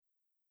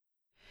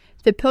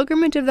The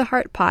Pilgrimage of the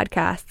Heart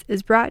podcast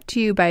is brought to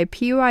you by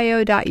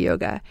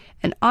PYO.yoga,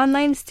 an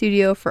online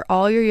studio for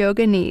all your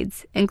yoga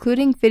needs,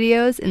 including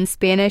videos in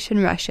Spanish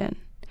and Russian.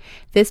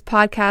 This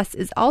podcast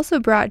is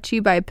also brought to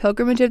you by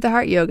Pilgrimage of the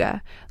Heart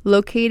Yoga,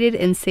 located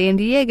in San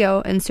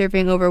Diego and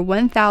serving over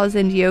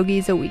 1,000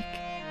 yogis a week.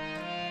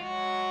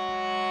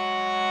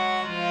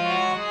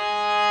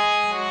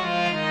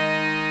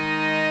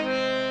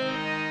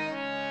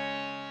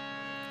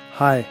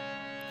 Hi,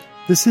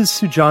 this is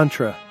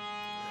Sujantra.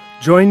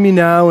 Join me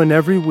now and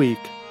every week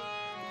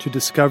to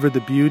discover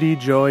the beauty,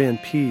 joy,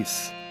 and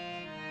peace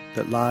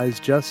that lies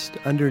just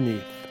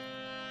underneath.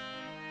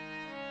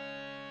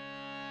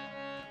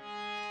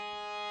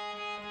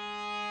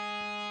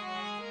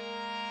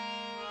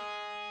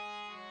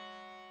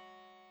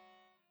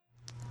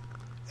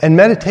 And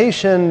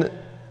meditation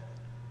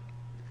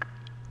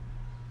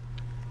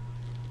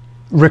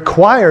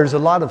requires a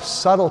lot of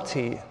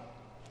subtlety.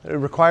 It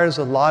requires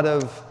a lot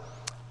of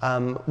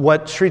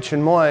what Sri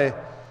Chinmoy,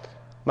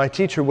 my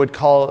teacher, would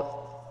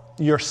call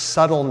your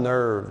subtle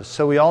nerves.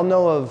 So we all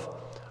know of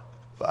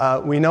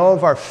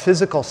our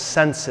physical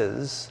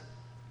senses,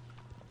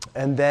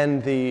 and then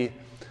the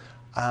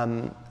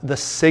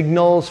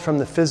signals from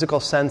the physical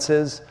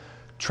senses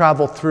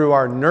travel through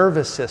our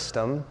nervous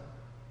system.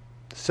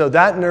 So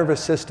that nervous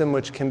system,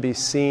 which can be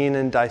seen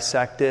and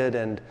dissected,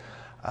 and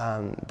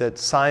that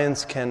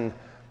science can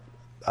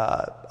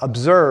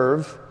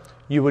observe,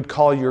 you would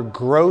call your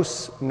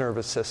gross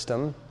nervous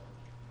system.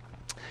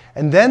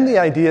 And then the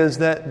idea is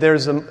that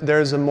there's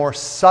a more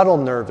subtle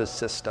nervous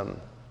system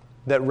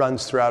that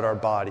runs throughout our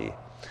body.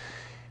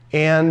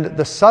 And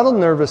the subtle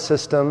nervous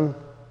system,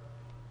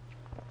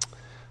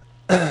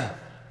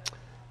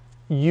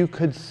 you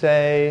could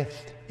say,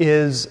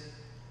 is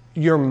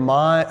your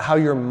mind, how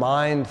your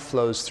mind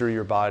flows through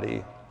your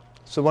body.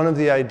 So one of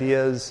the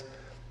ideas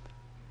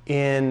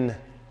in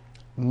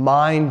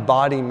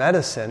mind-body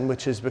medicine,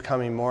 which is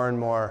becoming more and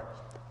more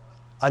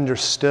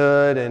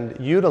understood and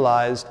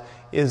utilized,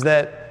 is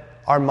that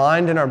our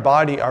mind and our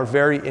body are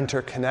very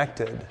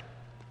interconnected.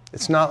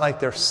 It's not like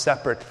they're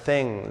separate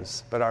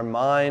things, but our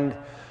mind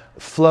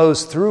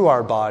flows through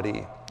our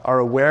body. Our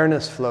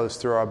awareness flows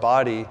through our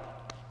body.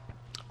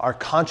 Our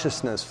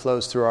consciousness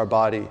flows through our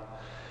body.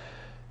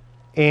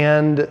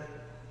 And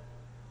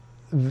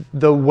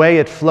the way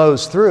it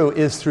flows through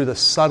is through the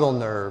subtle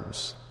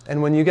nerves.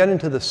 And when you get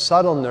into the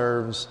subtle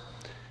nerves,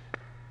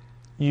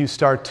 you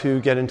start to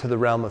get into the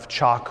realm of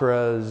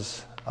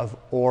chakras, of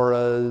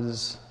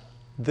auras,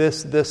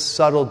 this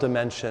subtle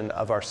dimension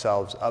of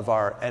ourselves, of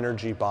our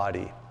energy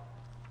body.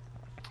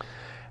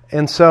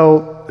 And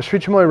so Sri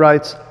Chinmoy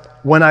writes,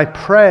 when I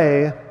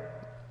pray,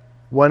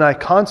 when I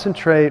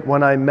concentrate,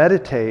 when I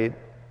meditate,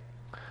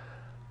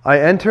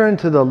 I enter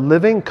into the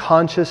living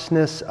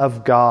consciousness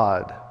of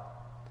God,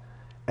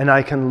 and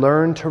I can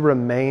learn to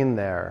remain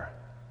there.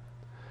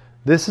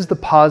 This is the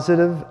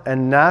positive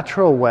and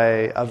natural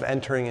way of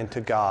entering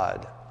into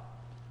God.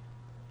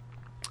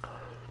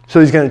 So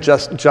he's going to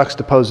just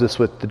juxtapose this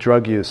with the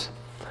drug use.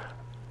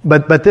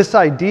 But this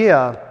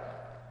idea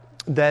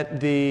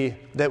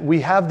that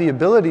we have the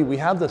ability, we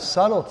have the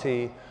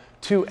subtlety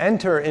to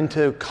enter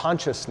into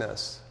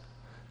consciousness.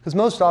 Because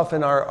most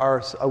often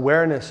our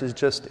awareness is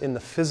just in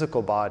the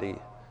physical body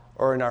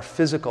or in our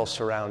physical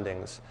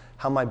surroundings.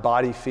 How my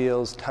body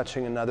feels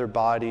touching another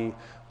body,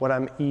 what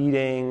I'm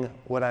eating,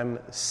 what I'm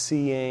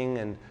seeing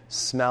and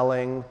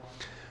smelling.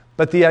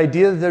 But the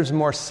idea that there's a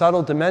more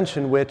subtle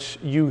dimension which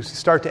you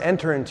start to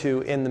enter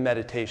into in the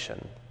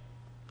meditation,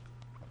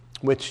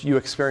 which you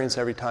experience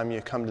every time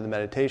you come to the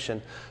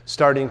meditation,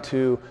 starting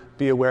to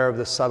be aware of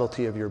the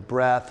subtlety of your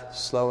breath,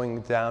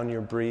 slowing down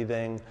your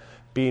breathing,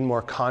 being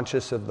more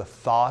conscious of the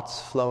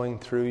thoughts flowing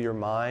through your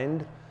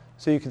mind.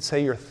 So you could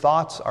say your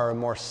thoughts are a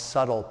more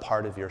subtle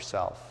part of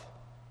yourself.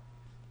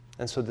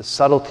 And so the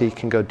subtlety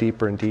can go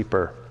deeper and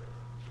deeper.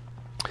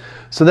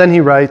 So then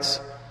he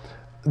writes,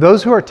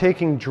 those who are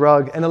taking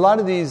drug, and a lot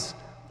of these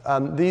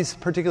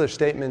particular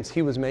statements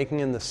he was making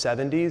in the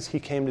 70s. He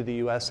came to the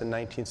U.S. in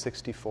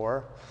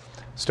 1964,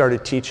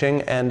 started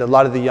teaching, and a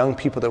lot of the young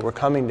people that were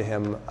coming to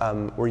him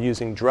were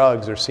using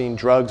drugs or seeing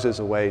drugs as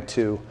a way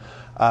to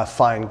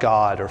find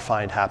God or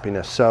find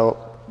happiness.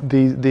 So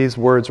these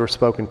words were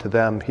spoken to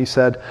them. He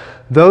said,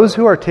 those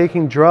who are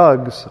taking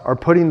drugs are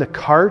putting the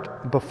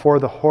cart before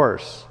the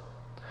horse.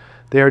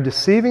 They are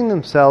deceiving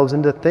themselves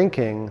into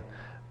thinking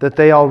that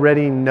they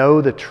already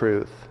know the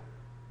truth.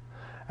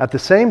 At the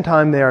same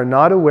time, they are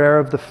not aware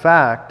of the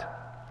fact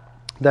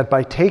that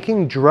by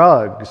taking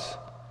drugs,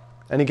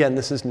 and again,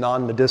 this is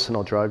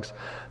non-medicinal drugs,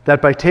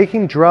 that by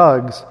taking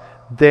drugs,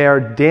 they are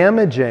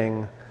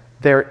damaging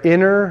their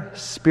inner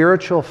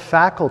spiritual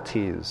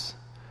faculties,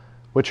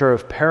 which are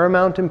of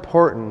paramount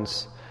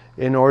importance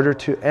in order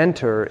to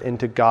enter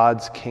into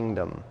God's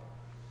kingdom.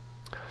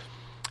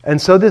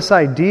 And so this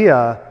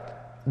idea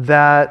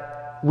that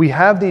we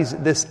have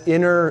this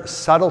inner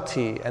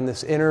subtlety and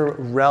this inner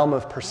realm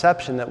of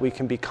perception that we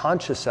can be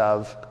conscious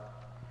of,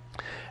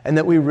 and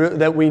that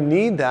we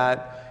need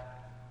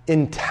that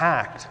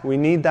intact. We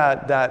need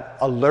that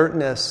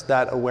alertness,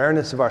 that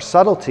awareness of our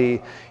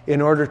subtlety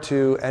in order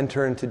to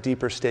enter into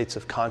deeper states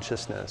of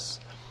consciousness.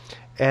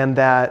 And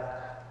that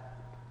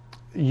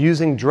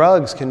using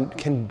drugs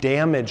can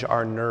damage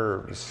our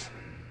nerves.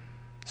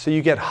 So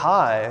you get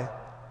high,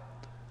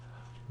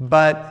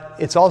 but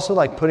it's also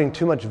like putting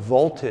too much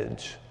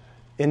voltage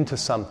into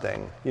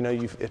something.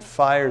 It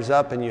fires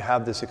up and you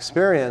have this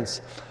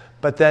experience,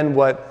 but then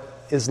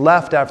what is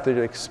left after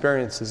the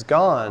experience is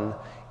gone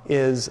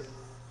is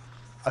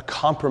a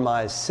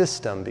compromised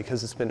system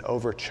because it's been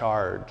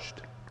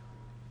overcharged.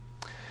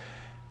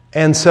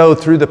 And so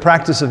through the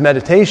practice of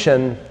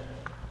meditation,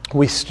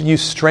 you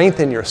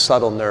strengthen your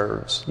subtle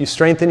nerves. You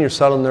strengthen your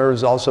subtle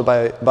nerves also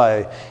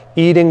by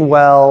eating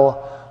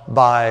well,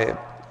 by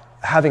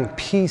having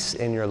peace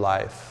in your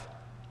life.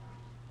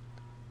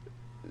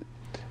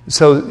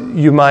 So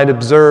you might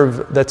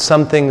observe that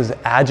some things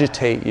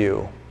agitate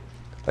you,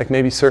 like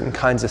maybe certain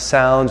kinds of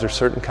sounds or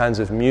certain kinds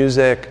of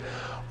music,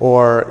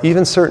 or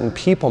even certain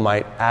people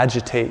might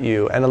agitate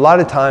you. And a lot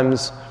of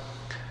times,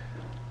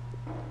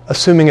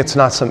 assuming it's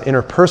not some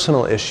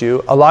interpersonal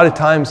issue, a lot of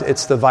times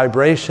it's the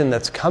vibration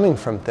that's coming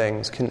from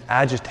things can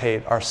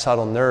agitate our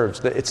subtle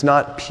nerves. It's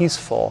not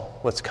peaceful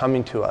what's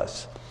coming to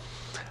us.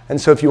 And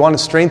so if you want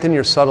to strengthen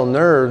your subtle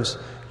nerves,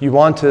 you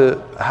want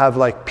to have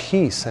like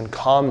peace and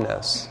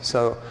calmness.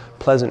 So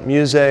pleasant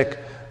music,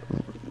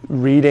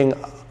 reading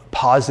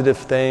positive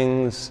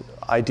things,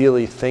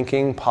 ideally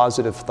thinking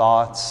positive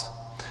thoughts.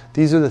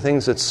 These are the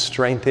things that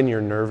strengthen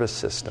your nervous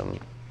system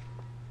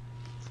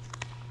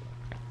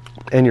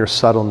and your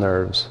subtle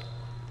nerves.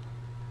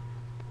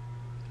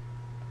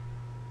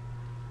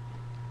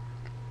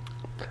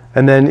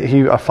 And then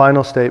a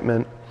final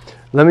statement.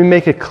 Let me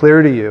make it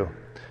clear to you.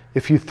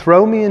 If you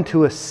throw me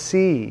into a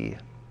sea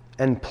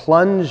and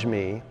plunge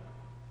me,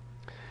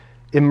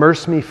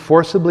 immerse me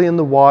forcibly in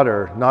the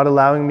water, not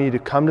allowing me to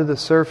come to the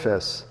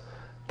surface,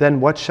 then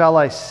what shall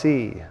I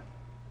see?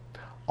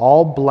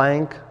 All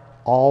blank,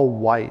 all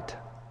white.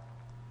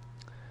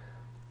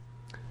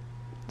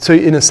 So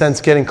in a sense,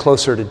 getting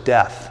closer to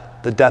death,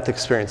 the death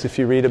experience. If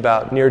you read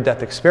about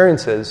near-death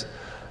experiences,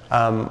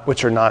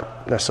 which are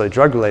not necessarily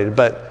drug-related,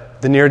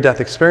 but the near-death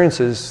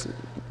experiences,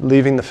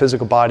 leaving the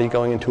physical body,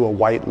 going into a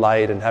white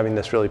light and having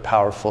this really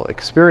powerful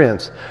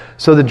experience.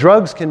 So the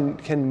drugs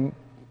can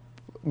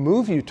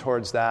move you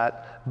towards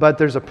that, but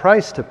there's a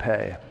price to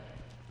pay.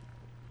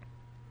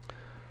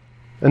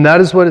 And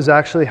that is what is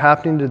actually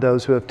happening to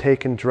those who have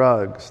taken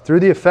drugs. Through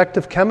the effect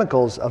of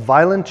chemicals, a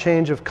violent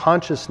change of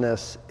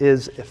consciousness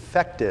is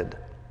effected.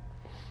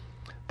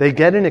 They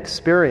get an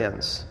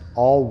experience,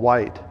 all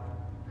white.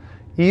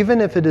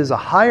 Even if it is a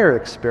higher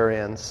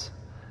experience,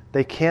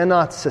 they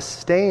cannot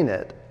sustain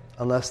it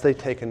unless they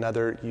take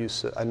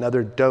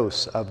another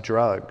dose of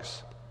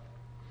drugs.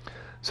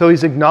 So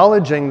he's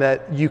acknowledging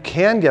that you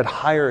can get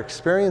higher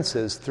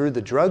experiences through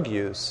the drug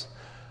use,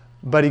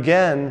 but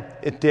again,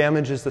 it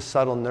damages the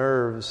subtle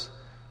nerves,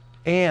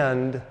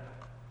 and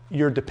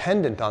you're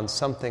dependent on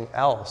something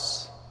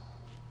else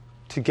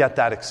to get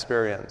that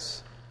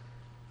experience.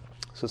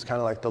 So it's kind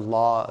of like the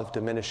law of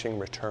diminishing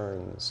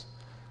returns.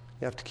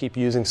 You have to keep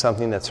using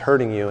something that's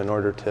hurting you in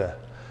order to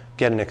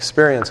get an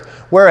experience.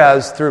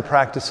 Whereas through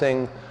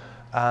practicing,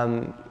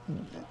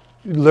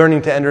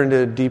 learning to enter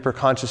into deeper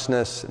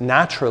consciousness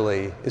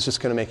naturally is just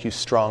going to make you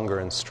stronger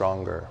and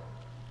stronger.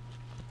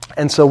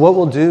 And so what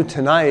we'll do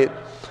tonight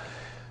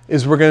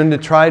is we're going to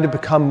try to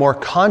become more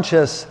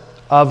conscious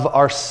of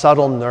our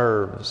subtle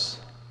nerves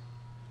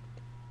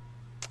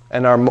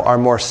and our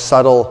more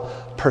subtle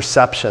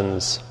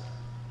perceptions.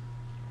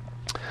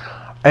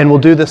 And we'll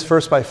do this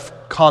first by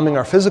calming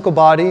our physical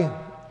body,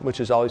 which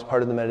is always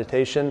part of the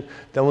meditation.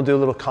 Then we'll do a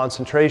little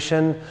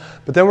concentration.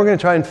 But then we're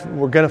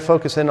going to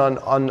focus in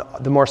on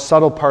the more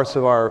subtle parts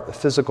of our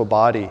physical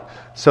body.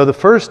 So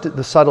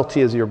the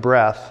subtlety is your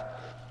breath.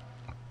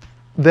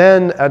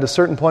 Then, at a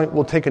certain point,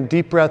 we'll take a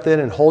deep breath in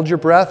and hold your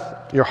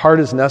breath. Your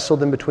heart is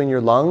nestled in between your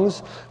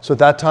lungs. So at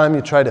that time,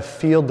 you try to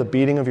feel the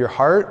beating of your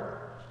heart.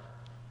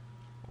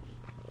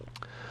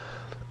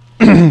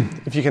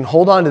 If you can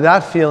hold on to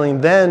that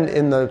feeling, then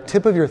in the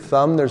tip of your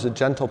thumb, there's a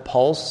gentle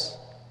pulse.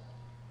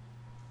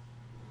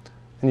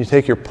 And you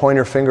take your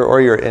pointer finger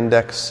or your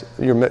index,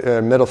 your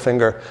middle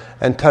finger,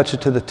 and touch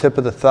it to the tip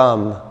of the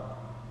thumb.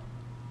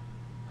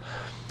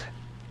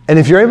 And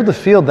if you're able to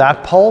feel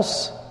that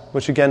pulse,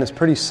 which again is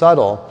pretty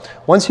subtle,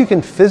 once you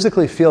can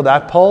physically feel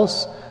that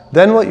pulse,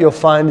 then what you'll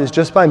find is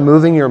just by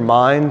moving your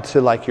mind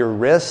to like your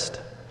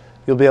wrist,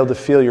 you'll be able to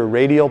feel your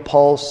radial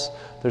pulse.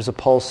 There's a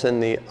pulse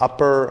in the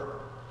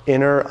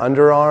inner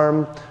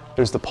underarm.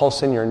 There's the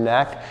pulse in your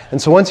neck.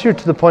 And so once you're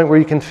to the point where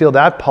you can feel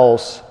that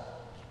pulse,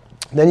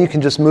 then you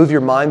can just move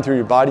your mind through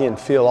your body and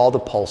feel all the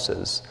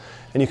pulses.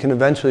 And you can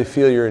eventually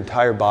feel your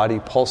entire body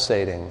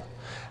pulsating.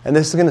 And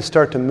this is going to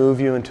start to move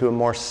you into a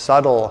more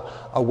subtle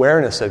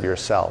awareness of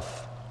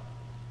yourself.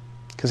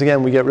 Because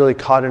again, we get really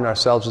caught in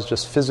ourselves as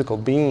just physical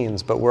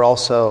beings, but we're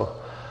also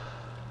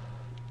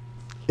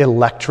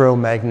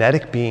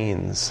electromagnetic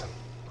beings.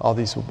 all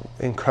these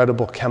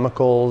incredible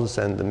chemicals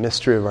and the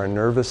mystery of our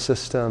nervous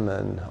system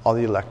and all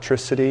the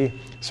electricity.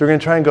 So we're going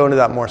to try and go into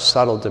that more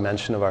subtle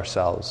dimension of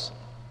ourselves.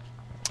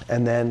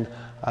 And then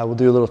we'll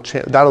do a little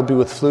that'll be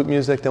with flute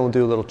music. Then we'll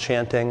do a little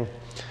chanting,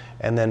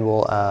 and then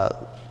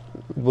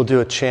we'll do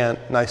a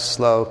chant, nice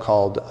slow,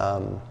 called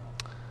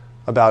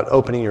about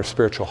opening your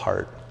spiritual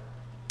heart.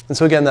 And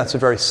so again, that's a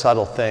very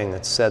subtle thing.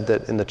 It's said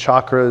that in the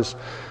chakras,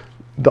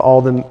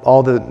 all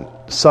the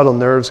subtle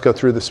nerves go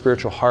through the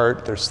spiritual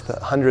heart. There's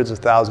hundreds of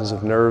thousands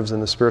of nerves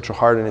in the spiritual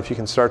heart, and if you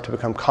can start to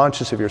become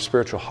conscious of your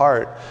spiritual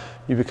heart,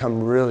 you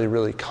become really,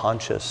 really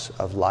conscious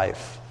of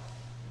life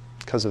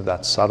because of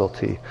that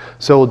subtlety.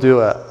 So we'll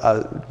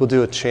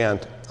do a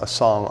chant, a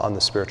song on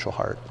the spiritual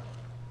heart.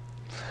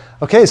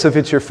 Okay, so if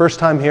it's your first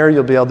time here,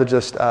 you'll be able to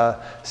just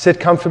sit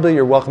comfortably.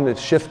 You're welcome to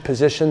shift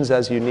positions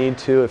as you need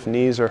to. If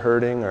knees are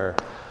hurting or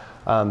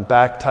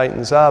back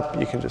tightens up,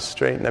 you can just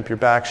straighten up your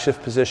back,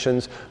 shift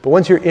positions. But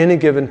once you're in a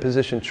given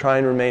position, try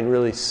and remain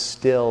really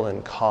still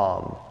and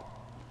calm.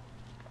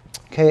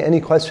 Okay, any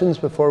questions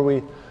before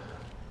we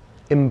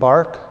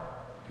embark?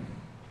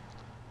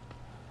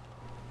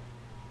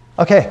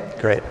 Okay,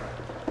 great.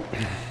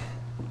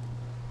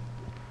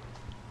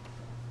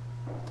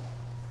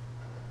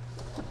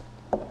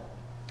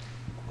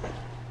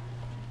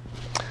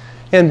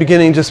 And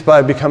beginning just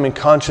by becoming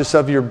conscious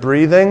of your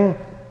breathing.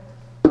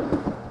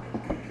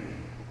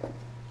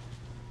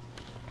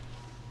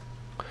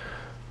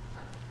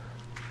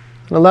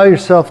 And allow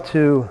yourself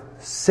to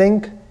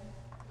sink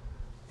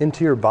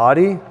into your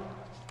body.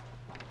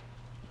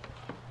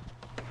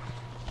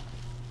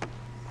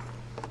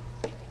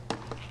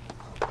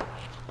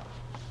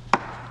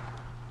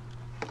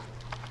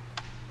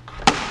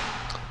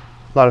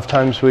 A lot of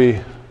times we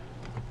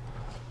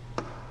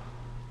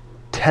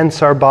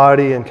tense our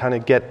body and kind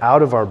of get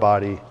out of our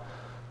body.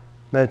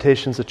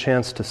 Meditation's a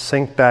chance to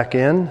sink back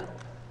in.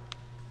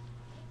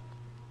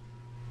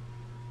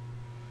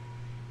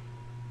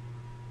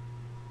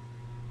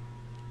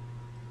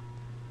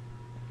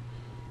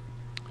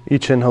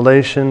 Each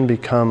inhalation,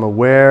 become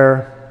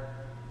aware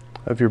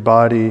of your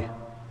body.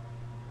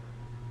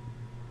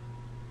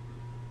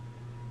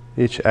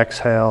 Each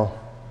exhale,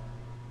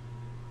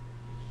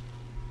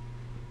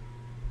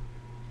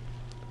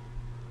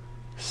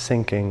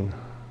 sinking.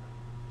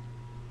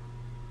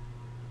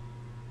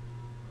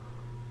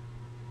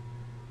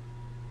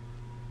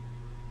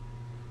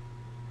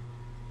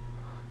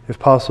 If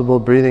possible,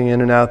 breathing in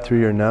and out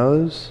through your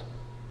nose.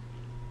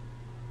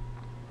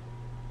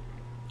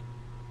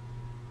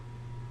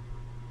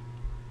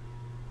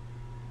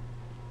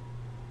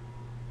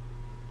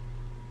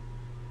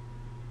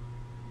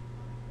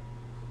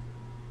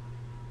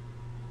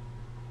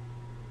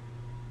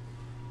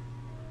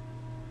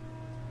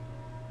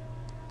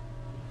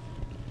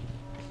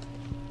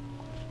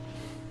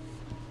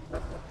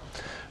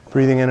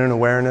 Breathing in an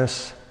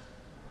awareness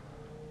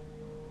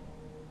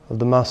of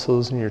the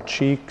muscles in your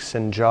cheeks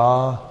and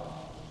jaw.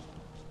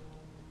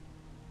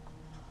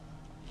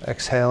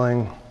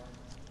 Exhaling,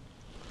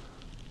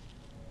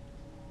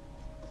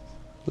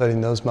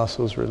 letting those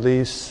muscles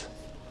release.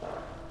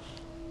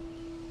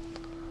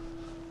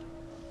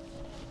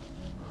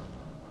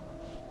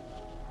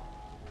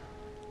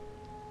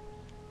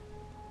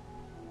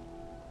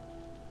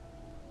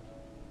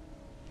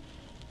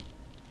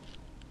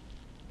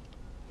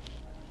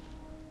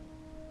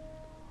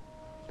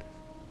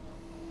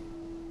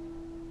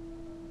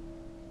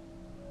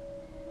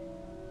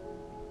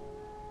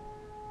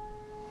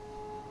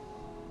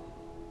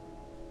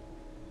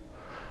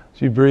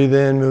 As you breathe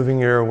in, moving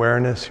your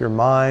awareness, your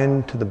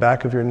mind to the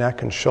back of your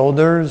neck and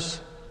shoulders.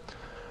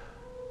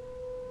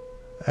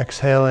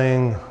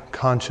 Exhaling,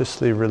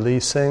 consciously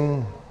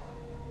releasing.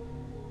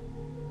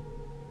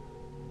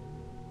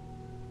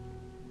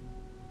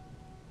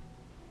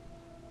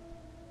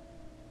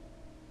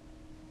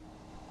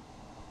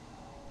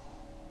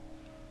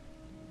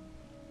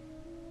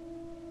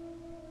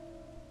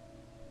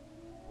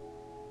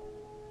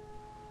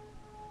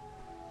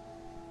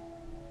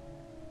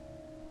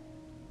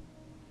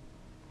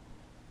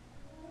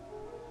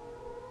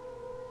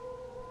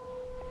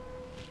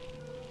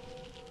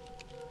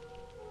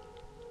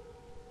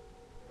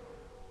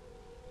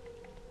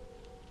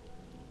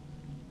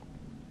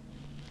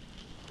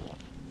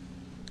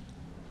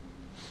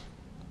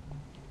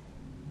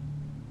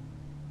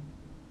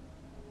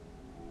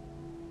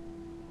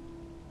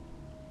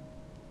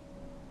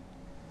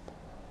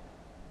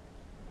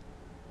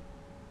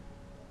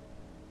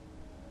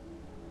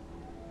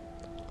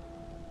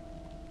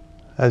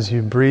 As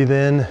you breathe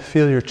in,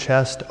 feel your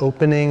chest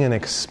opening and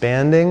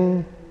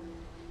expanding.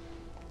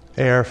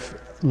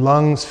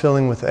 Lungs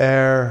filling with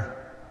air.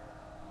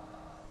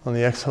 On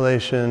the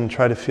exhalation,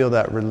 try to feel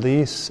that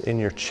release in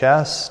your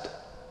chest.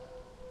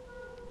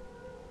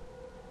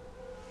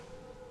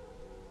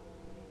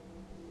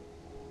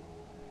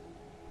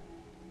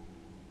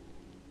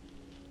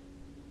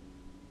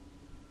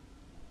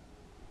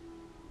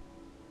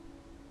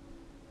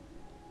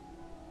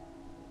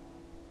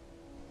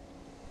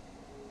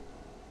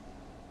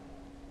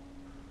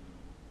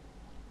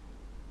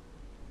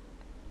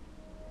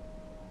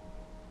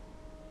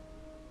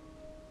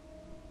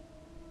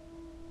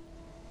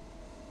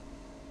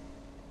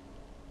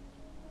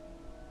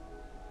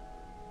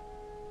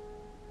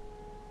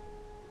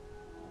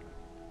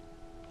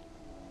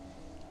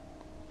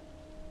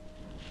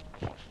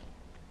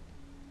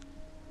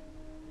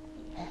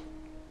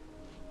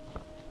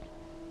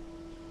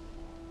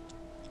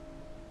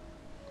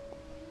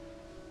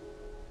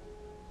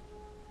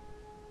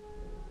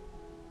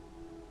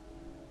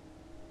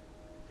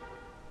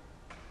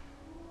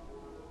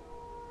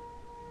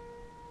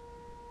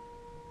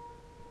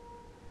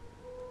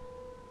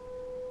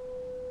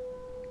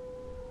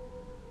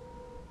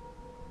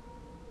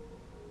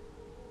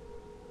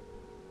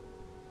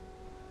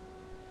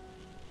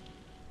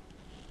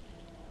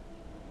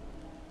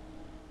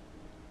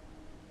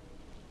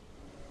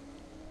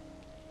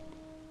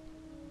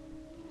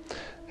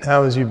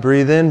 Now as you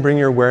breathe in, bring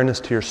your awareness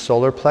to your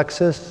solar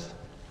plexus,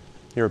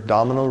 your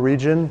abdominal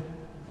region.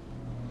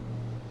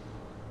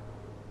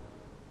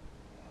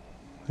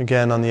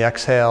 Again, on the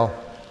exhale,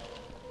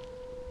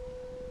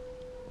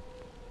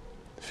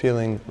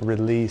 feeling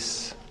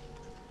release.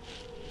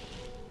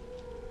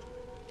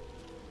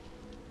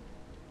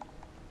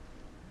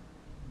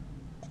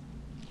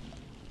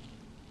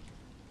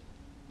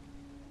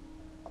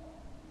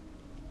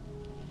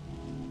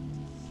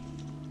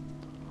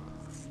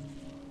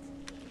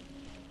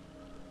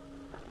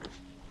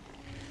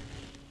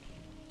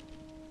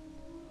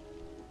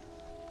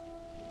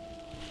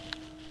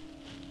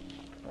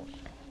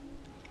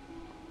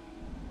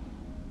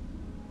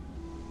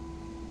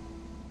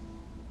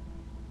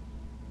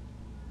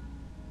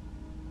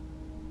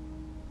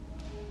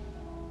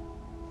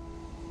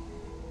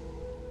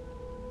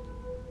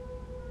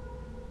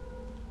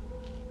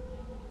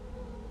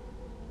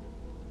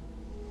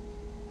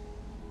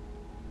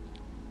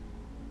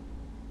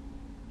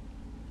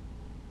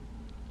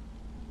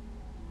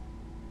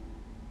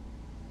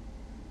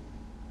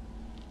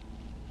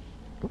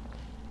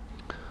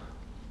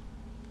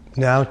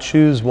 Now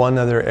choose one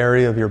other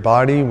area of your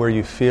body where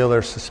you feel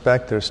or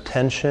suspect there's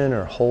tension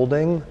or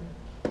holding.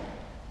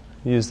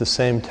 Use the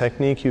same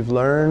technique you've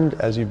learned.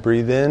 As you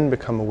breathe in,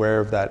 become aware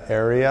of that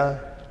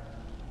area.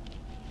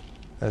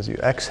 As you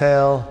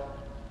exhale,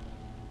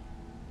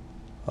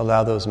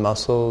 allow those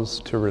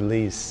muscles to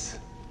release.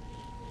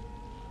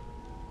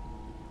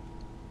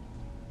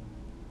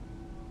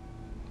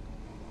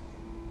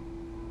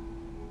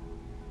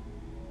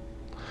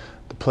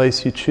 The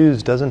place you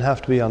choose doesn't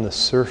have to be on the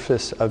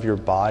surface of your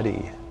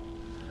body.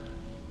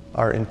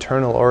 Our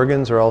internal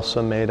organs are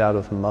also made out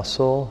of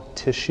muscle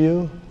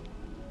tissue,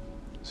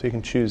 so you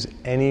can choose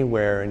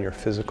anywhere in your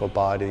physical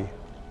body.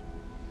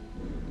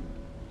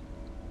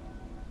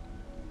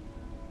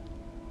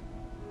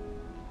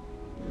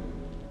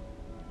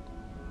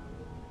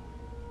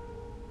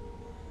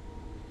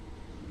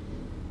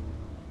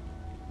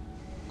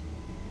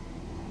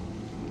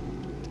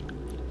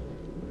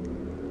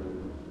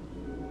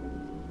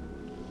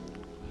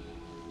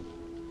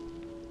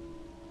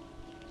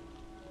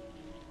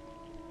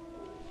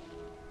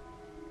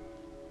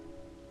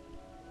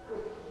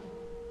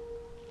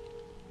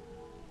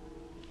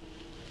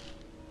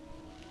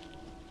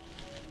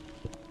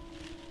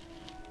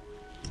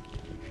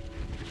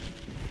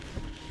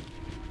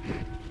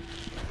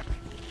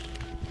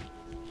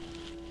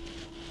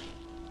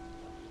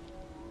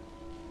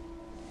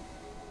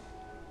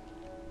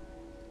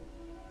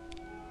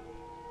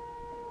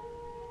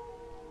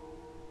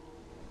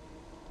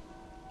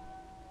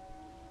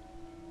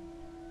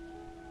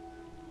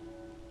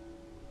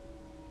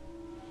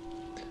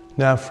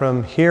 Now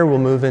from here we'll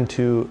move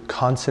into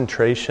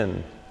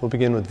concentration. We'll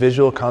begin with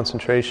visual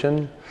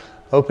concentration.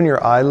 Open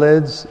your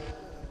eyelids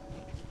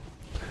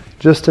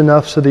just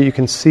enough so that you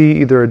can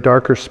see either a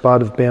darker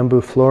spot of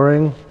bamboo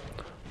flooring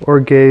or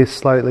gaze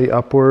slightly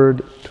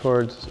upward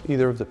towards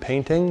either of the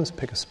paintings.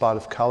 Pick a spot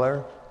of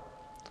color.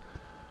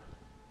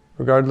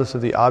 Regardless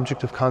of the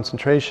object of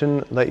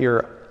concentration, let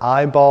your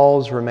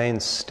eyeballs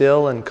remain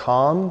still and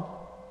calm.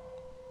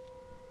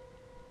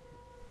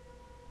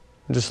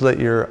 Just let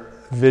your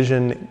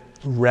vision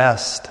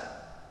rest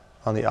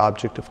on the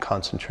object of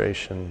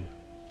concentration.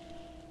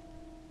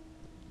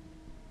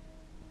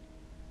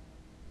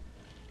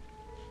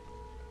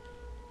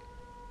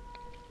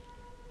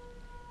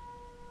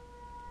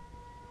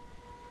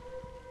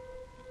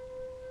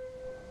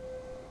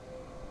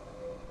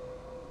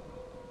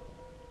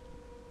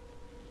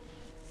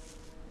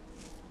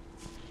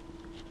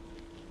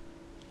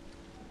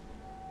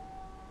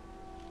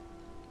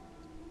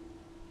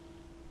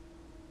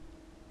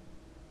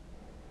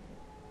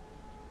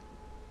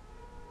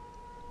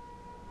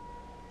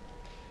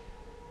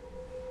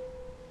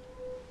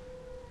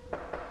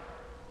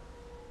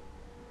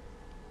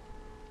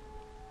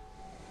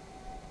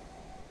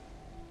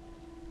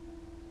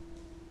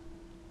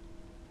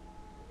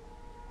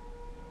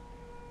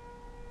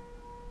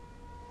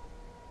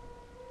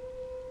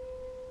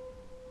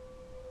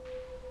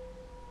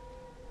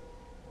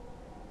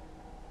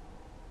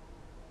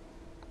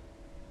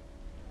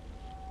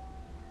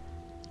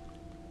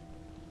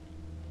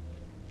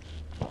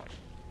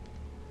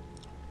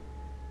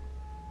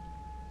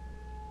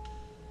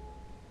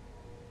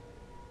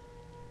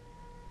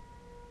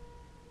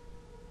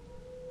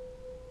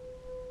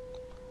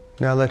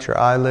 Now let your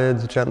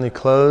eyelids gently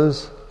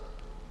close.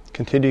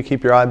 Continue to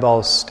keep your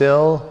eyeballs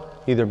still,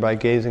 either by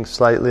gazing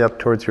slightly up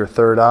towards your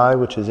third eye,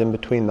 which is in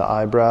between the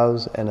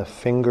eyebrows and a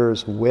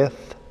finger's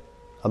width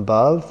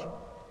above,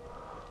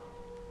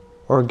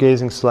 or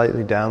gazing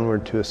slightly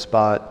downward to a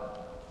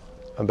spot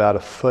about a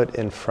foot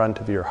in front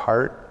of your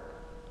heart.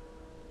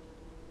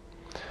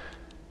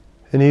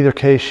 In either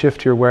case,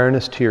 shift your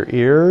awareness to your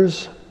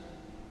ears.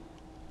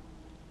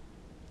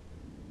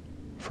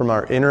 From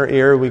our inner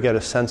ear, we get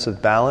a sense of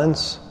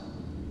balance.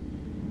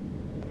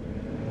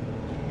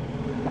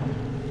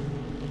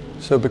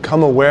 So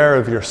become aware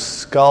of your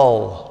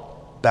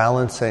skull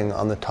balancing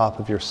on the top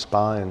of your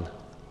spine.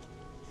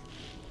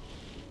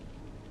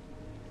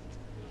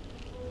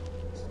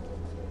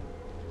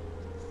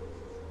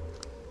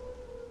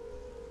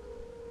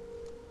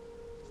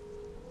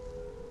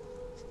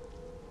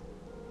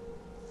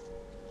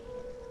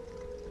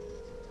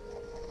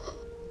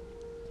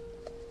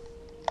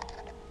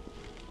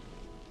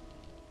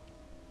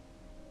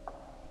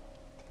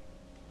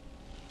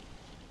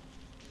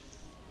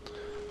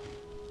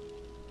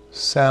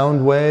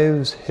 sound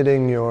waves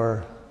hitting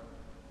your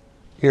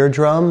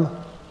eardrum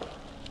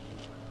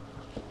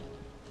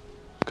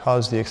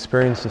cause the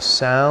experience of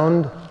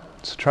sound.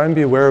 So try and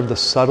be aware of the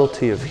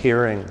subtlety of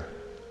hearing.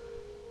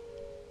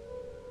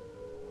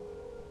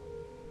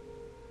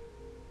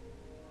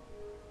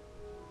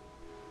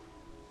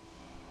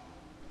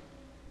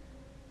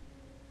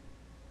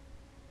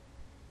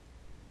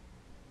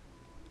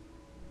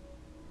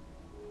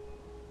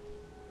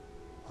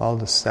 All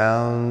the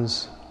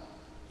sounds,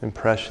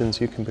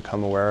 impressions you can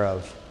become aware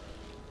of.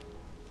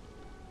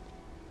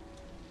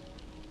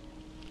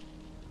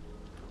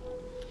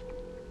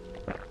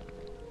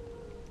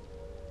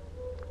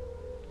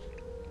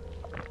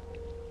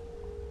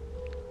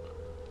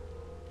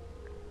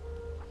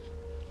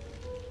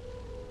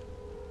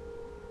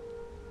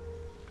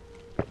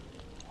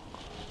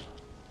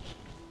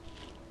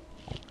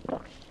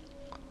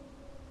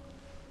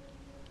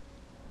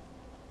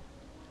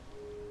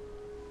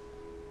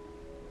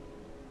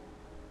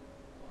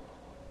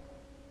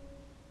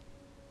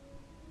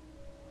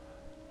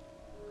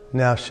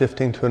 Now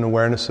shifting to an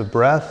awareness of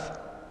breath.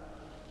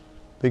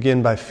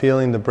 Begin by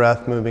feeling the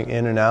breath moving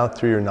in and out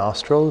through your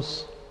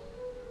nostrils.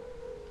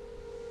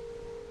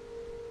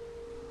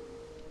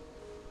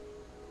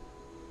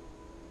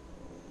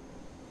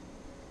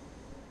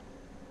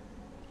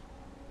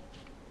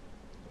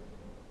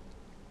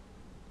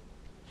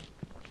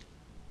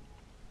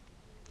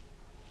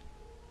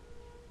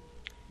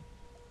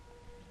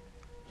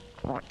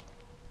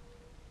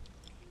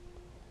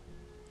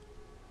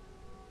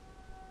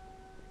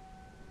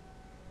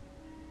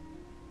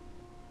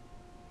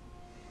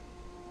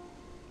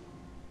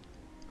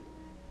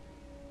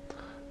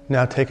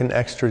 Now take an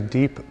extra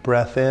deep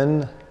breath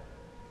in,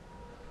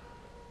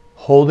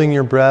 holding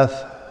your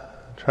breath,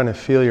 trying to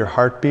feel your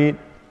heartbeat.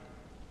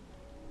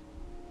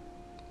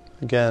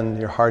 Again,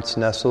 your heart's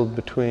nestled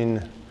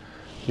between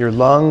your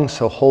lungs,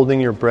 so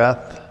holding your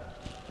breath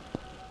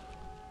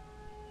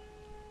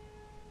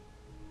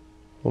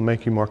will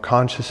make you more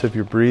conscious of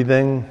your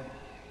breathing.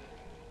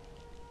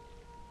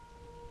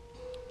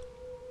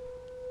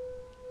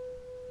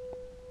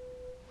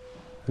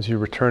 As you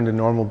return to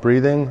normal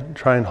breathing,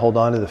 try and hold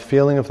on to the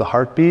feeling of the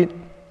heartbeat.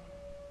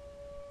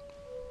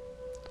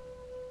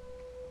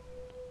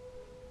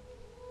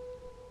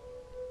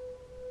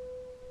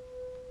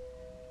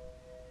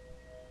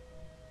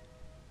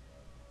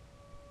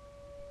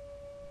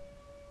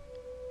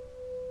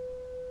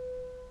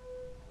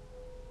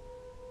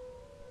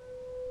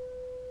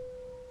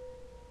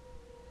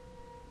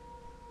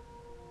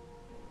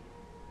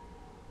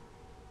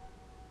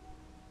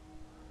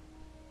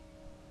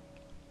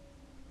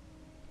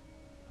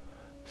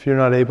 If you're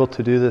not able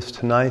to do this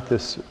tonight,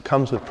 this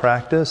comes with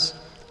practice.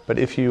 But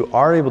if you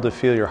are able to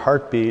feel your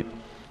heartbeat,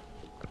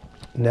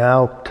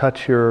 now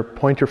touch your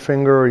pointer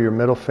finger or your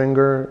middle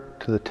finger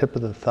to the tip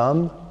of the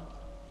thumb.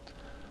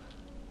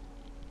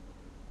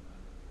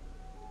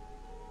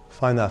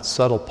 Find that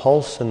subtle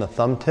pulse in the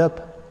thumb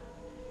tip.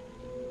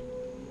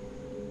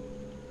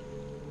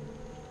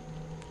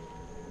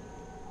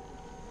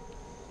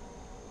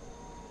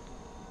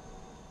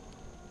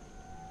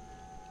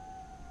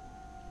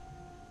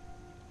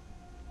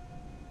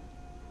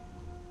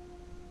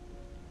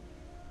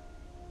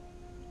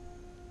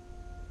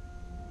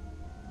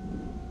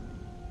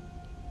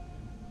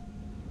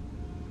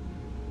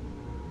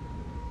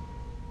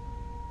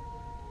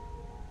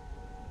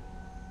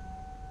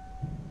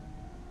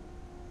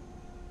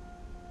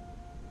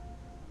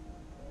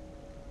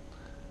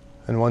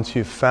 And once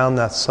you've found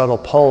that subtle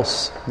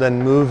pulse,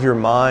 then move your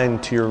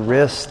mind to your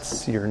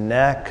wrists, your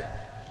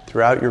neck,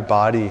 throughout your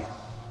body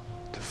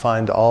to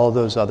find all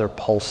those other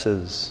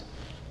pulses.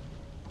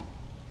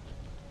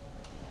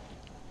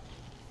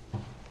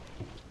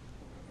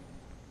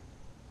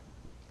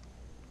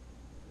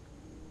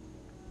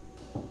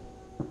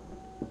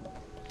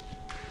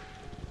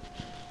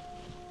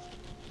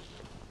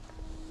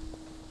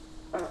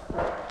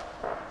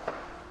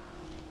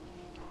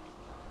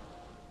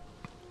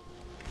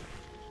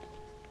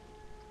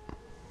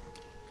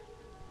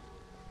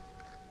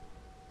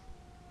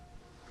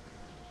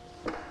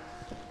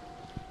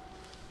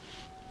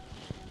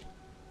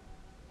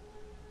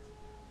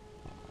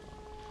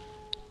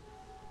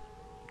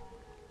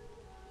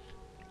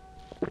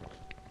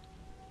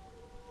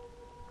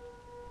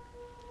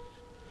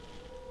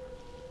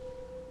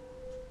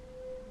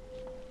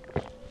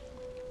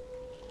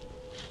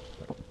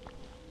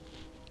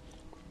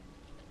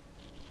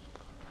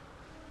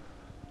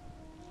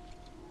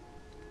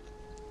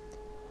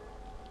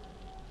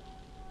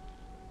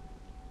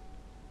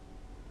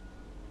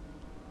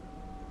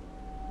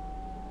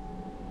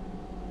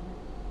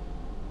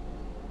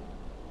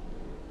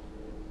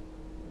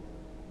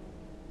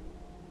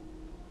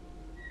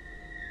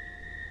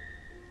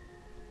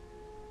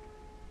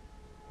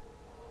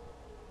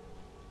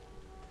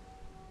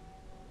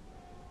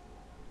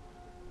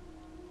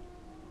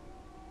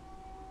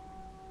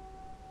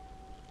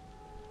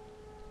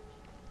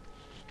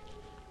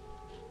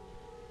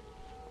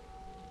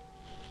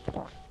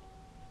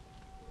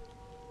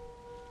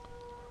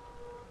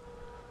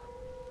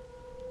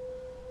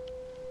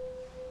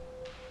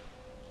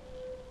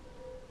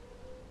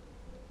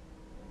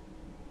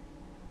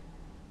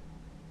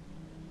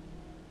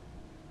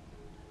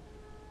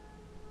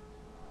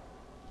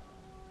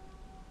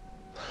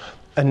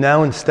 And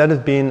now, instead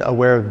of being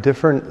aware of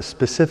different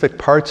specific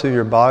parts of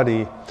your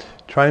body,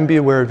 try and be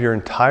aware of your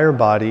entire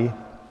body,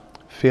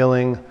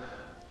 feeling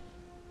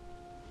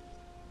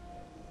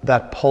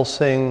that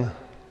pulsing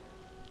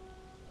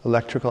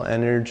electrical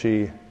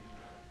energy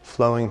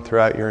flowing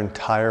throughout your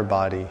entire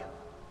body.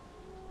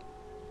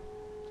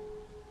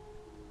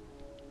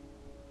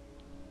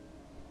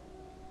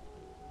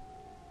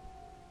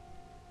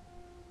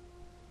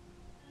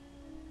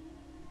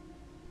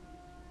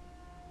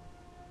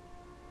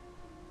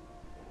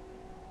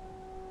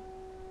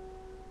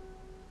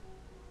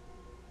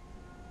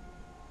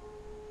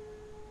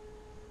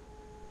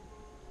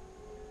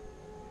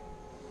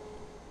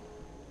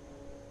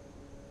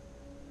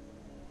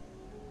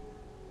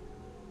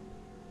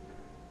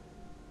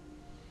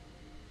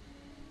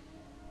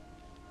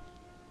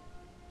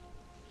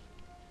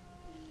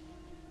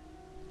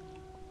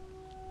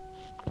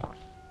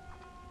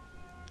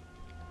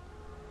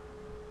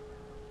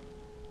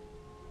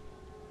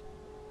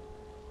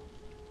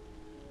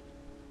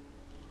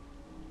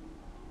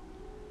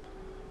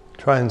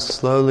 Try and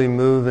slowly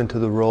move into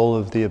the role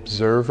of the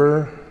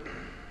observer,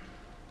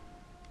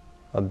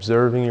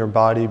 observing your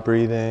body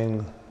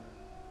breathing,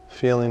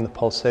 feeling the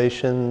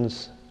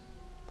pulsations,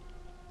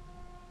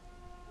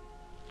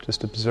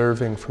 just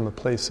observing from a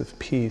place of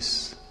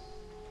peace.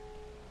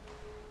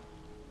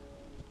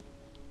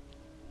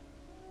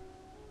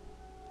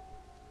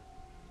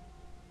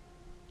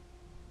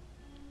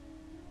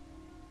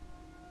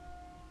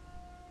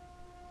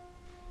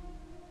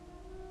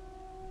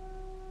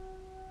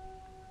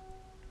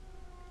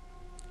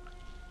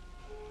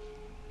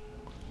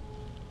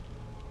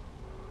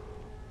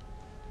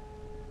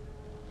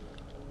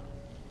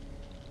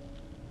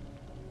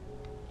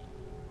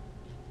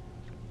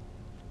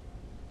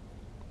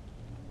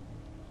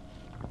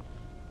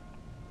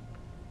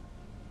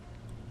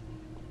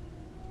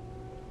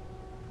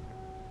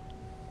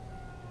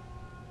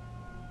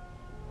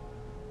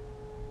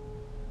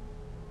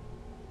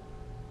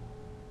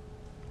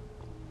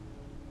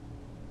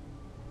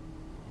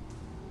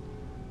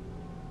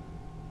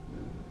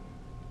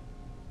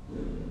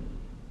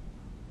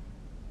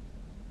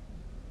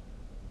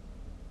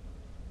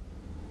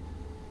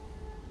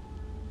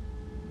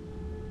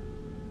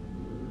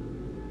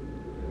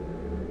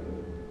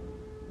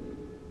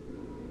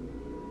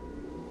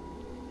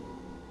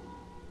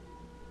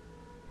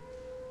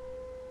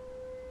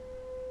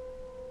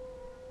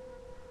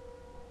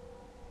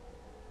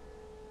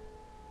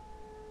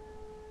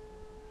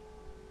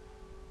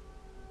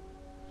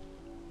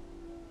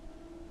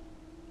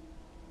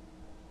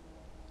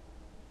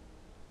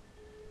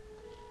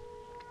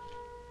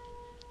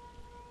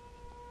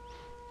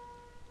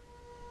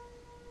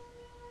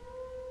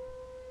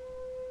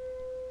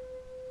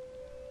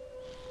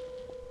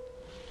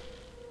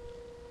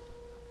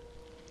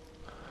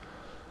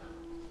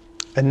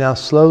 And now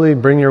slowly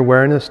bring your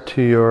awareness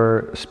to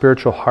your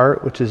spiritual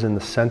heart, which is in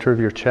the center of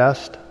your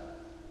chest.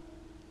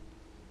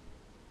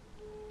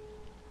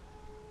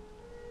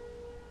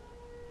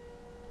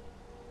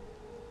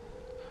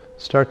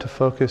 Start to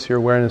focus your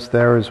awareness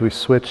there as we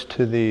switch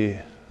to the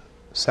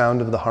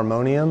sound of the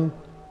harmonium.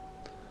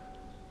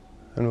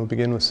 And we'll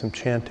begin with some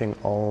chanting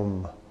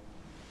Om.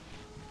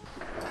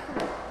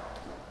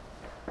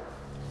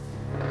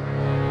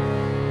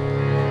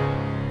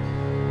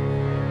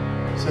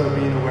 So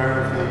being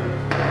aware of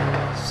the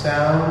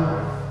sound,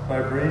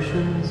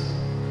 vibrations.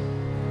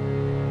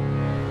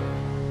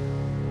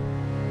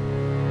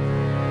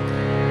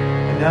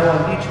 And now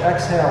on each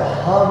exhale,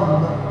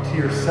 hum to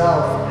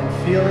yourself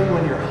and feeling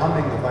when you're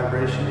humming the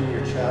vibration in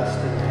your chest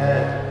and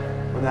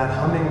head, when that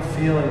humming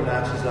feeling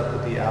matches up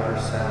with the outer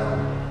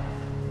sound.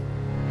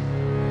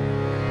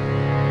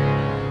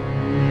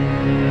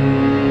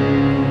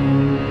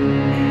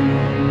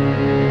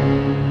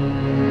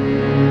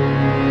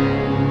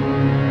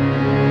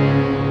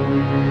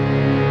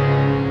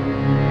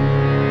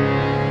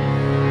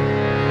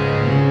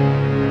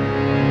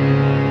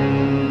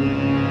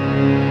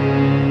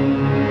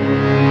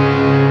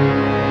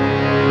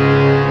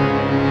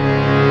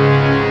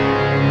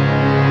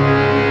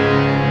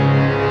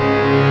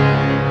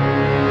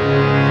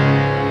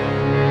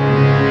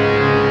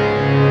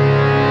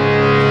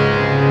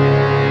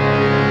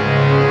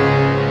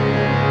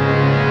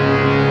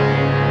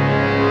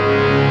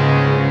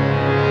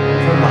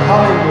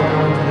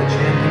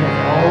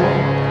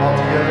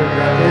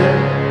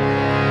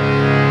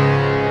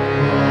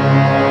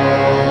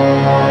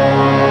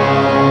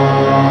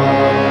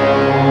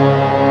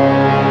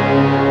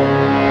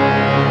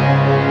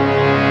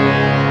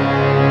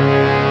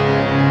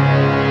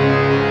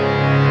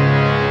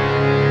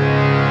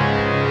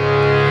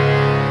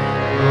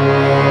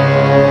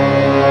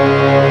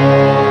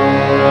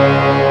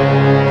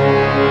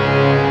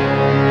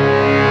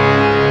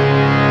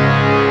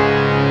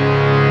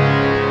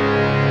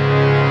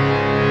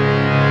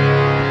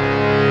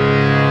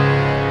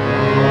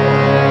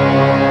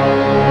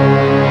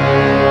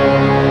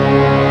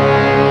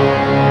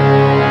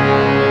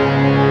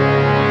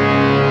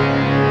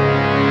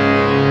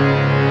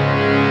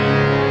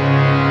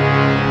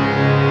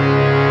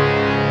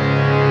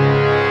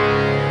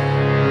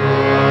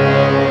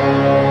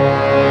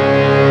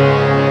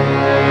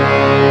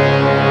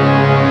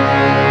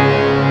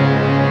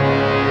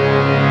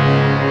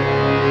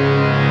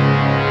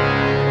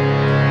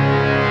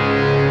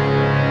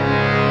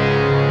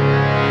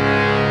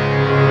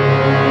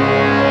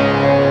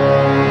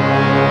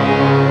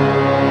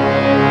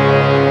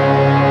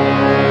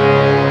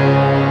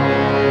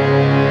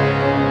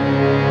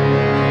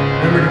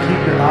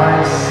 keep your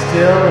eyes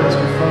still as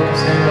we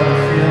focus in on the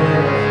feeling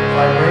of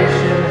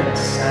vibration and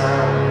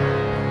sound.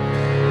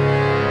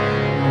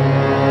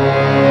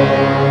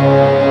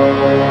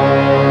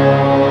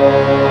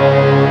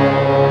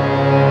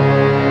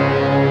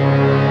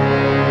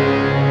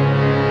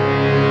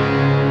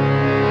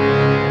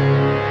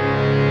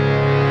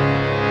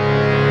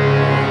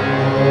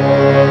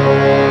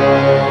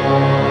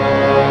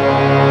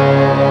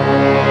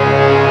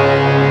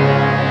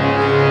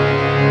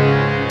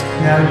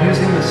 Now,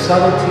 using the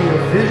subtlety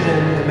of vision,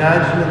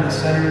 imagine in the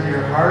center of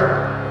your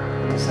heart,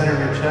 in the center of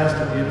your chest,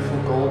 a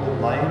beautiful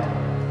golden light.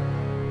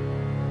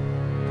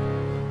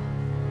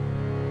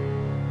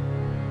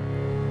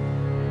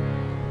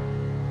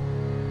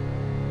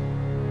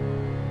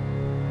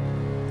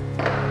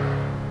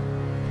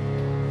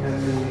 And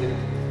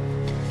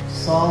the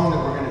song that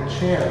we're going to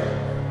chant,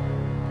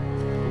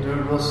 we'll do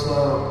it real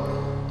slow.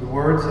 The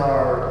words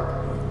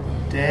are,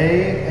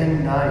 day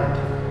and night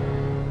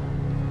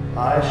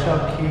I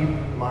shall keep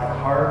my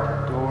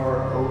heart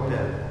door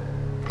open.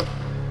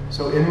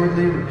 So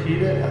inwardly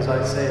repeat it as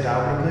I say it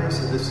outwardly.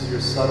 So this is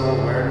your subtle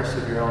awareness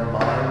of your own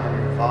mind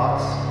and your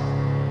thoughts.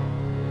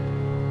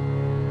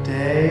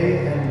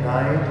 Day and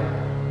night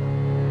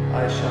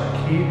I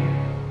shall keep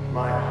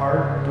my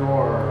heart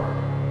door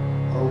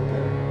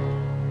open.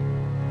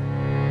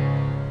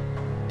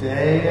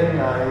 Day and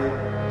night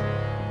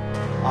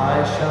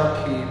I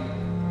shall keep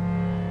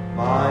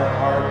my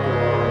heart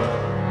door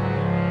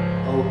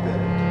open.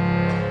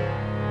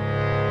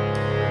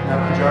 Now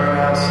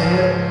Pujarana, sing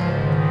it,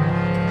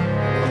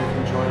 and then you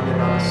can join in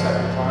on the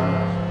second time.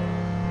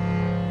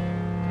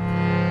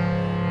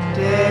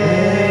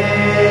 Day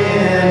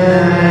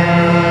and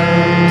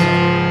night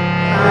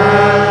I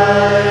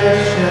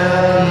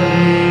shall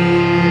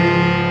keep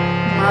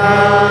my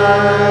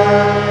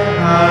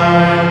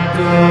heart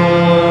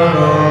door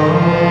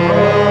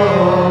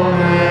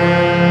open.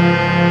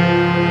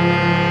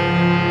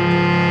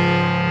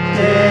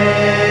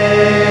 Day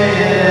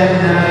and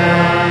night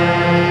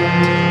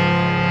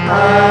I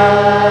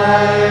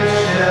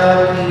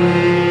shall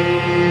keep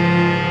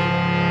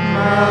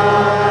my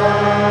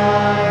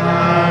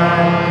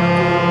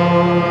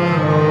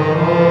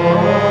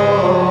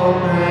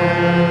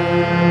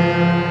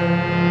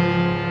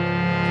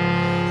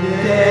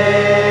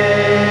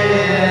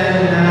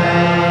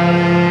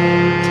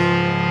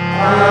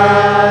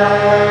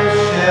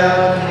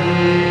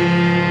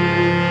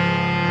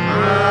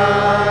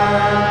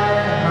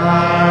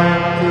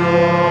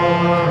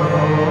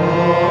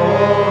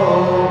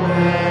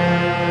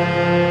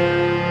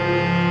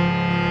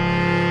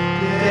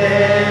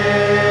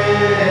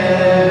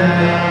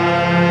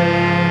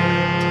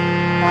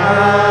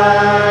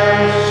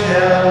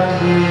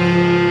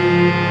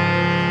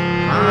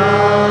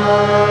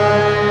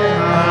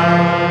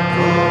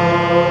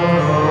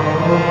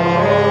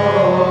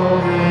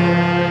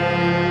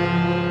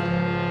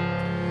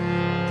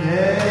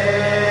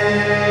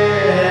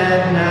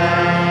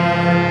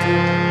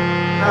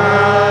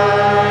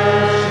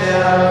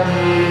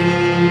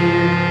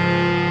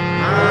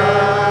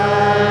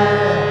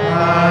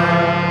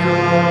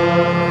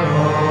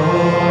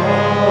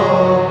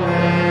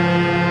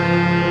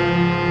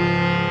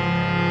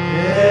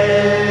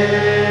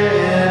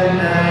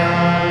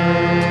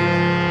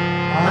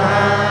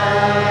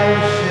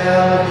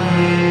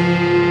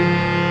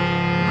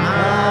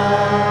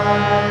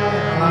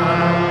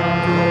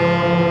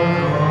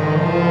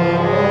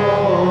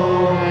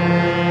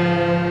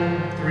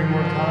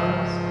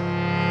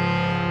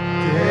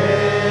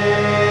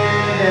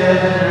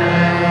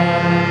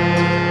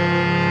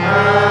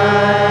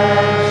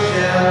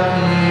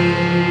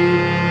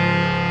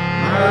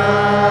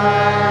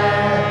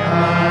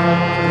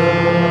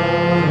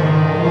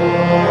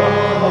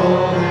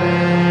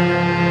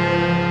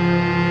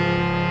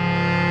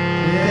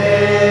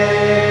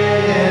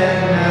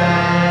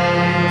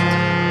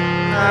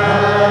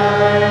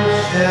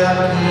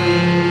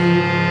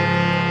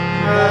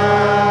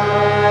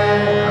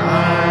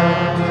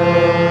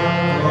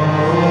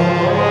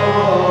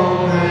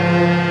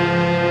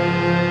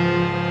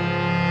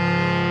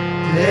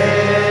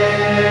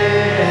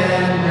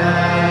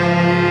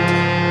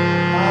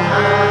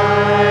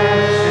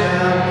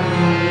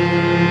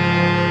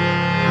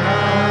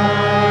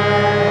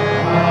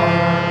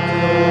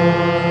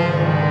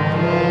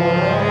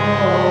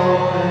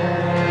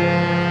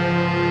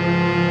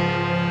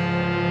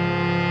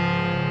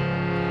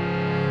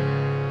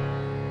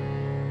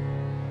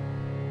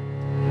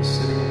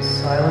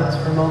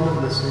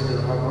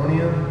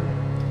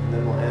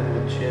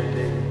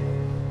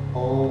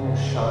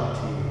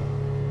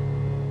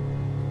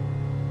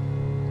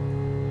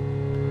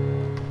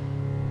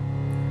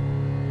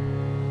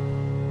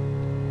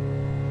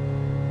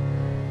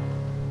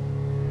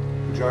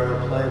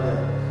Pujarana will play the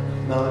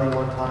melody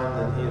one time,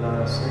 then he and I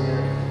will sing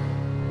it.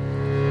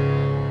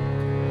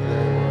 And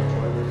then we'll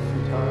join it a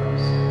few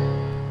times.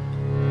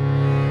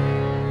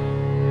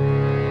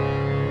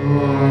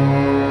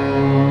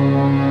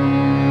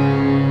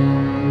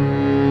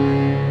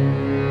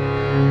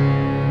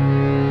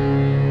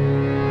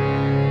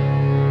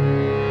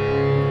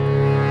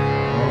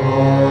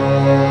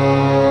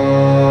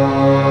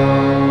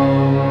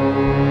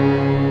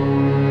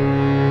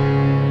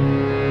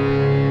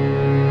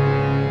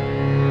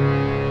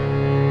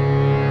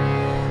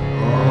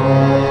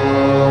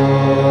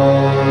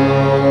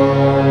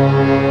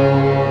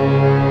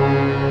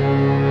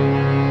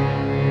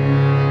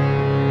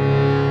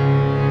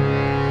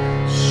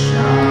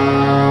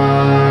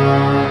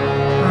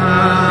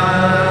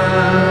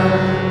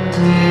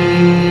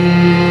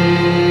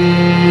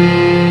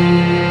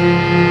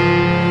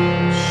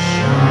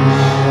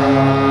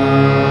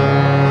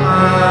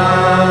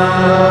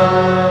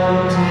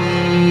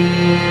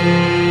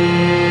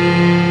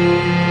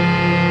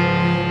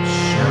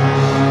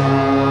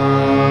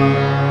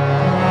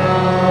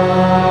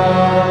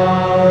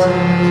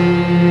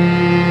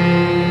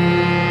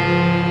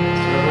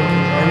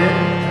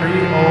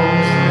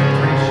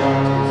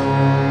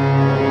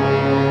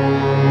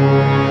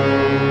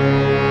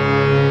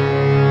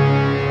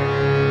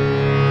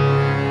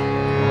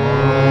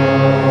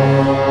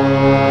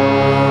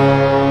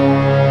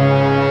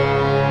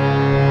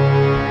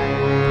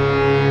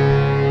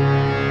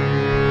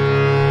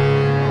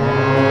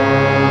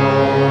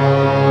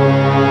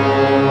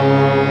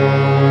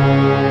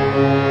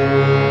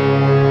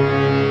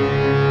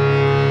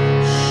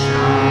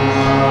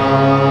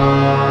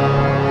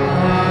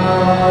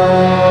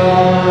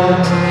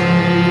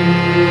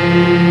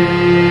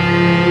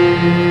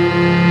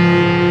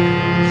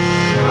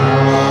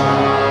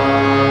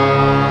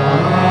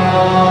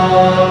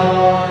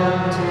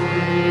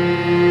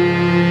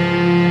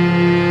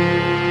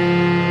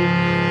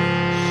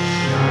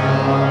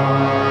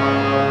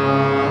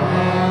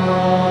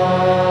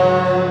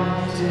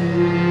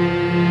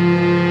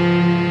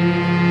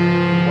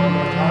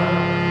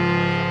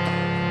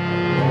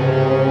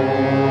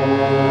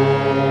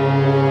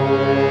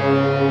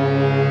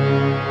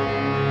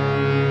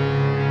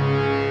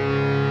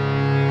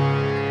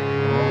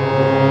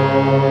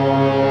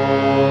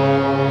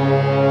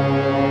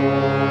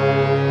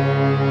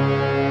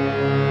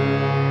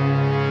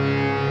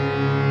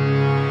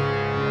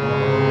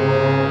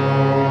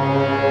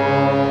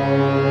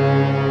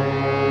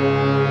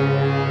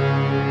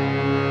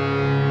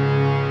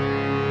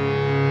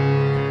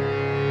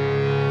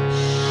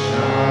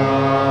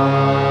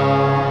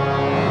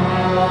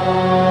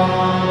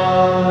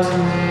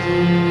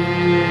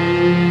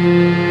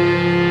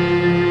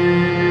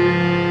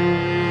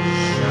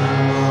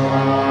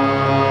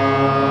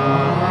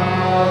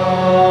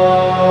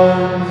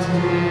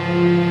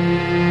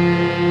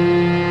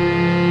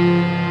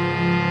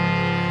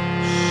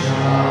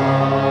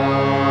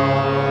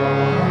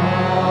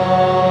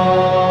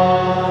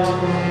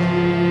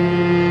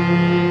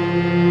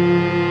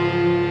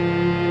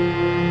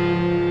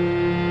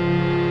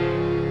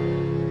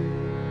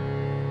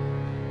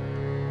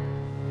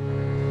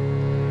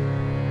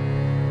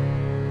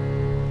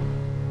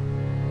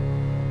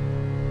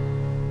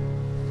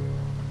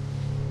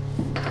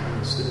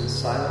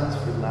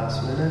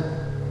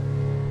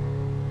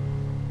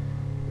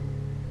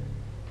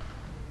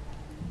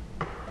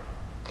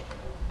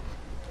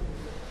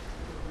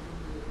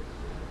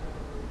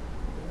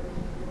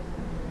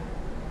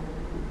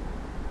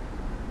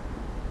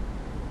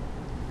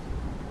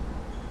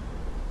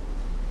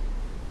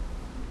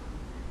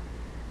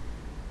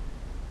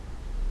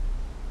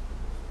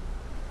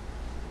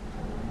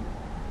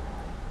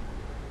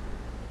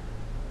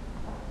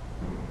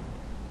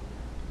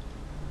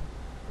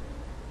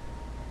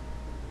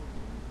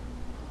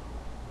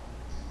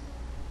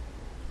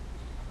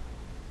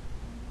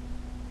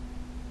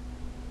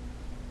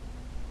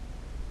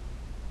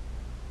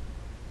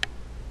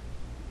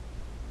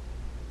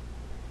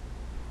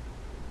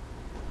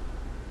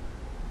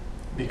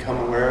 become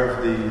aware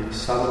of the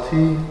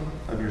subtlety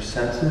of your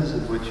senses,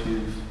 of which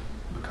you've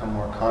become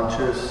more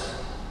conscious,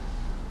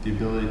 the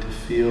ability to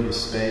feel the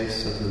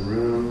space of the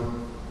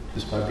room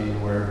just by being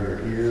aware of your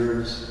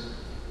ears,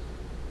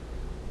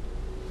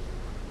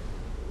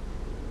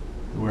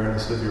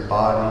 awareness of your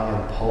body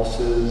and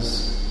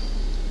pulses.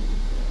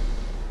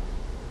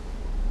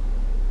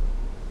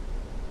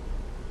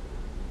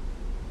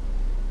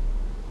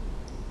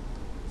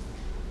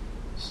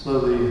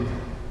 Slowly,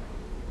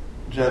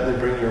 gently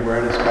bring your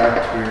awareness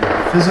back to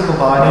your physical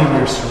body and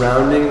your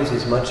surroundings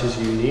as much as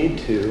you need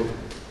to.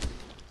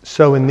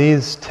 So in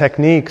these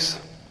techniques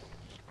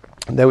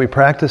that we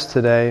practice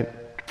today,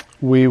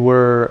 we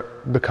were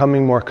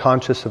becoming more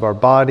conscious of our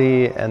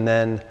body and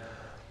then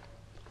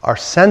our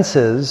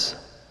senses,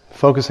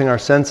 focusing our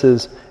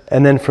senses,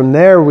 and then from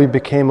there we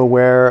became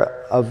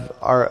aware of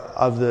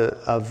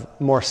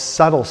more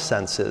subtle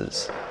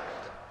senses.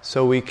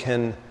 So we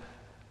can,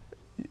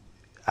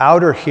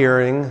 outer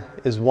hearing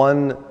is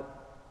one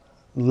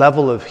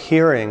level of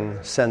hearing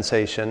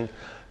sensation,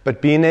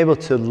 but being able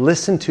to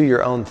listen to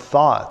your own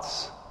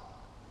thoughts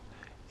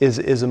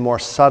is a more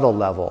subtle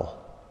level.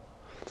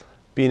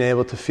 Being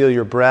able to feel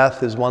your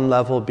breath is one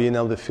level, being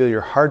able to feel your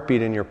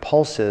heartbeat and your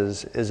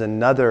pulses is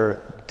another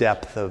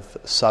depth of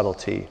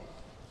subtlety.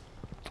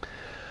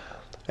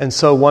 And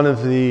so one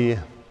of the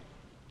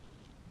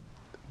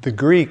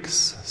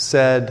Greeks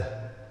said,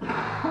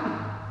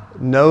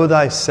 "Know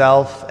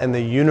thyself and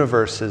the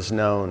universe is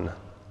known."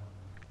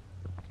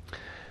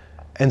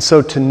 And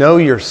so to know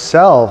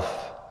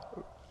yourself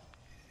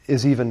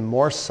is even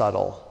more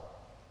subtle.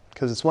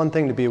 Because it's one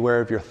thing to be aware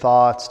of your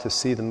thoughts, to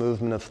see the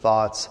movement of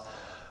thoughts,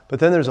 but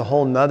then there's a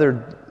whole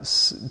nother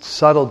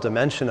subtle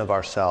dimension of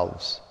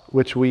ourselves,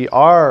 which we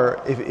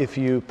are, if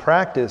you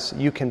practice,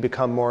 you can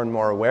become more and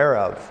more aware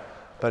of.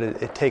 But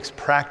it takes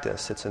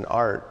practice, it's an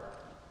art.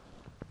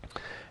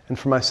 And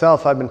for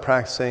myself, I've been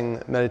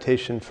practicing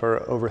meditation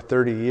for over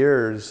 30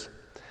 years,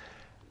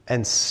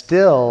 and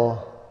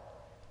still,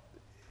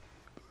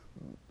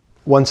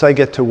 once I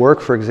get to work,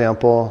 for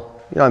example,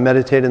 I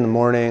meditate in the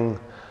morning,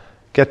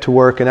 get to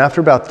work, and after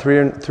about three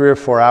or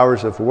 4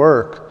 hours of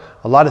work,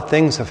 a lot of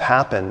things have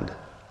happened.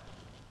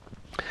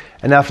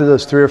 And after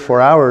those 3 or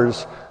 4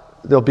 hours,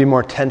 there'll be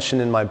more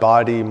tension in my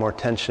body, more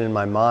tension in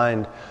my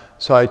mind.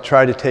 So I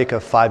try to take a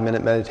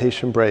 5-minute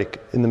meditation break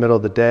in the middle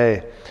of the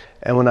day.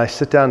 And when I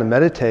sit down to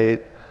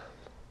meditate,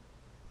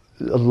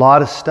 a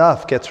lot of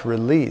stuff gets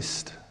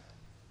released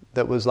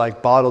that was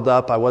like bottled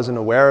up. I wasn't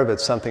aware of it.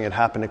 Something had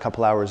happened a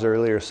couple hours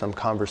earlier, some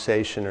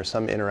conversation or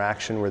some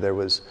interaction where there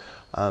was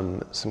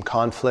some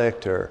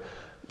conflict or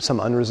some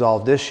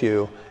unresolved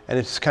issue, and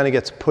it just kind of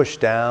gets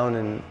pushed down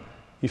and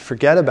you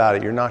forget about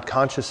it. You're not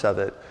conscious of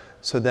it.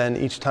 So then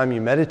each time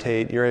you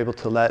meditate, you're able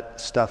to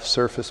let stuff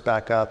surface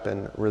back up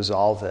and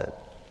resolve it.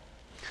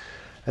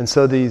 And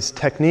so these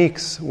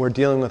techniques, we're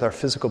dealing with our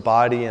physical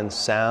body and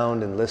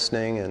sound and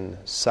listening and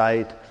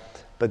sight,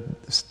 but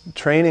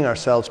training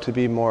ourselves to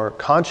be more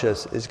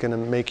conscious is going to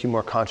make you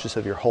more conscious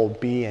of your whole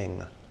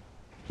being,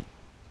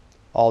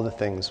 all the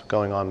things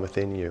going on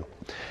within you.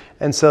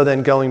 And so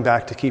then going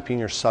back to keeping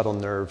your subtle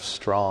nerves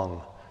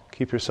strong,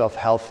 keep yourself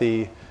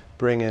healthy,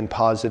 bring in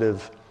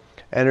positive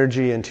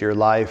energy into your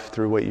life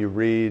through what you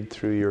read,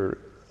 through your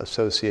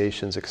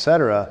associations,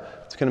 etc.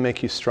 It's going to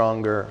make you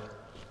stronger,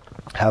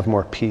 have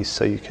more peace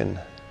so you can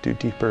do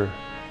deeper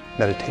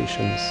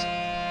meditations.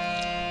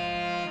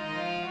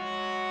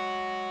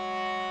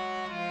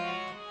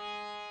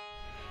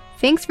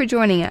 Thanks for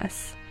joining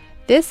us.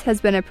 This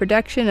has been a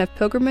production of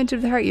Pilgrimage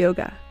of the Heart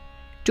Yoga.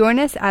 Join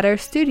us at our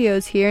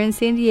studios here in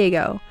San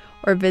Diego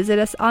or visit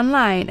us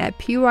online at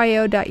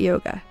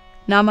pyo.yoga.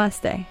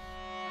 Namaste.